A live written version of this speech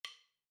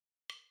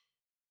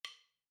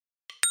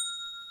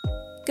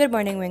Good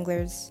morning,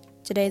 Wranglers.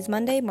 Today is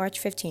Monday,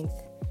 March 15th.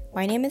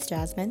 My name is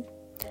Jasmine.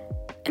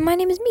 And my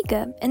name is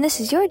Mika, and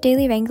this is your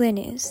Daily Wrangler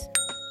News.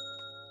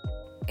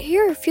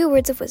 Here are a few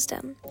words of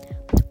wisdom.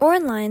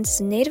 Oren Lyons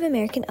is a Native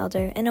American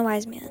elder and a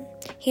wise man.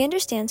 He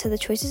understands how the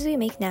choices we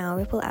make now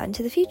ripple out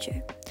into the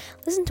future.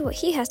 Listen to what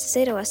he has to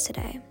say to us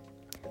today.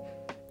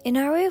 In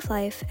our way of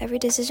life, every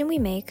decision we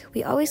make,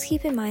 we always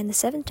keep in mind the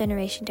seventh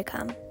generation to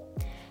come.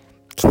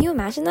 Can you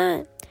imagine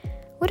that?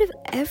 What if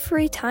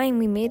every time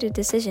we made a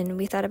decision,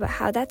 we thought about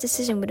how that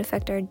decision would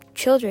affect our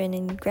children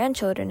and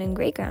grandchildren and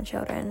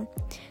great-grandchildren?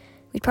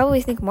 We'd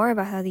probably think more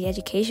about how the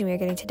education we are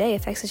getting today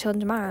affects the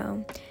children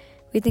tomorrow.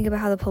 We'd think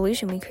about how the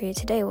pollution we create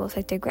today will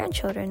affect their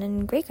grandchildren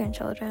and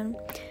great-grandchildren.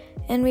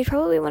 And we'd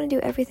probably want to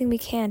do everything we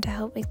can to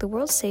help make the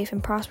world safe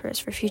and prosperous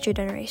for future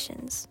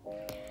generations.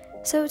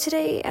 So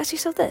today, ask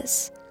yourself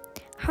this.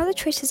 How are the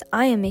choices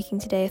I am making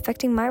today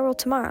affecting my world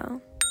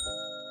tomorrow?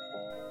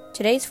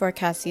 Today's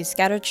forecast sees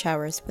scattered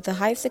showers with a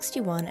high of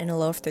 61 and a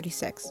low of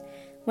 36.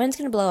 Wind's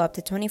going to blow up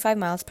to 25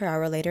 miles per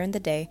hour later in the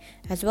day,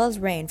 as well as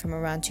rain from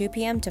around 2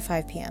 p.m. to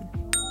 5 p.m.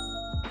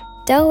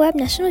 Del Webb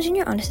National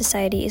Junior Honor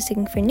Society is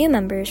looking for new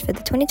members for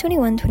the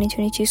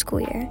 2021-2022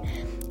 school year.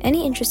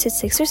 Any interested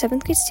 6th or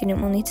 7th grade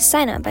student will need to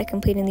sign up by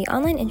completing the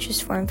online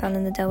interest form found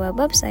on the Del Webb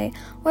website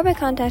or by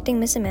contacting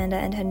Miss Amanda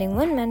and attending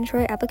one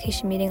mandatory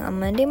application meeting on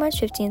Monday,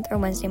 March 15th or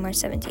Wednesday, March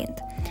 17th.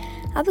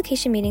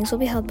 Application meetings will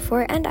be held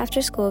before and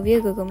after school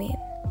via Google Meet.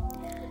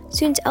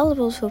 Students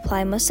eligible to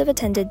apply must have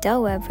attended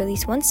Del Webb for at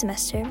least one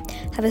semester,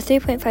 have a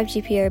 3.5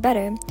 GPA or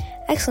better,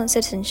 excellent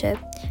citizenship,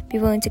 be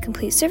willing to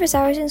complete service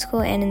hours in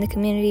school and in the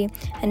community,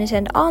 and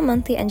attend all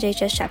monthly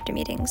NJHS chapter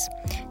meetings.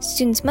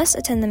 Students must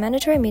attend the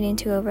mandatory meeting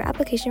to go over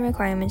application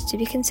requirements to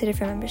be considered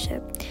for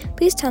membership.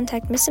 Please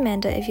contact Miss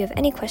Amanda if you have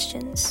any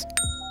questions.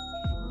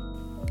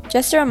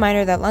 Just a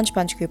reminder that lunch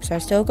bunch groups are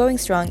still going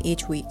strong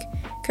each week.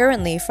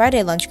 Currently,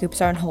 Friday lunch groups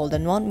are on hold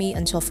and won't meet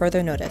until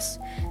further notice.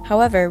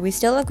 However, we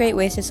still have great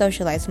ways to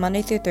socialize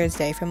Monday through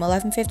Thursday from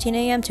 11:15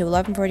 a.m. to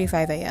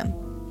 11:45 a.m.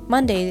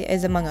 Monday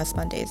is Among Us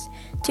Mondays.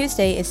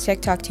 Tuesday is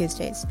TikTok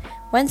Tuesdays.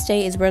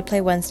 Wednesday is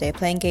Wordplay Wednesday,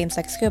 playing games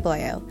like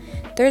Scribble.io.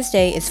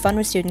 Thursday is Fun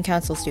with Student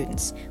Council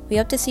students. We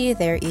hope to see you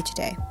there each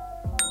day.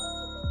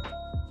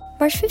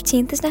 March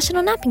 15th is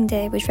National Napping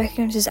Day, which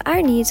recognizes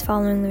our needs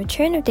following the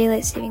return of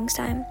daylight savings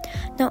time.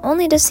 Not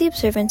only does the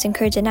observance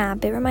encourage a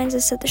nap, it reminds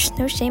us that there's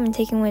no shame in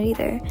taking one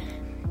either.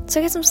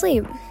 So get some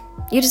sleep.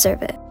 You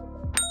deserve it.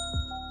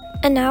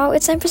 And now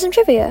it's time for some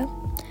trivia.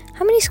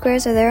 How many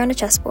squares are there on a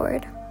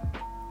chessboard?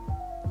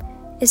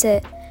 Is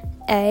it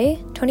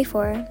A,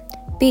 24,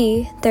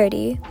 B,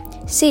 30,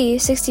 C,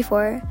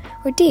 64,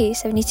 or D,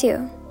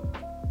 72?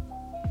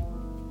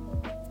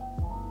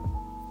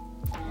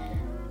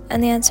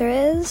 And the answer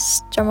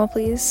is, drumroll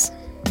please,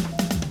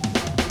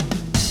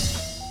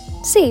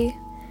 C,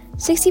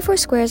 64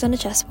 squares on a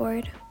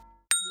chessboard.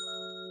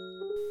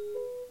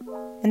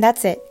 And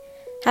that's it.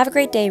 Have a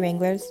great day,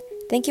 Wranglers.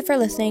 Thank you for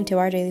listening to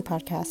our daily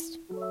podcast.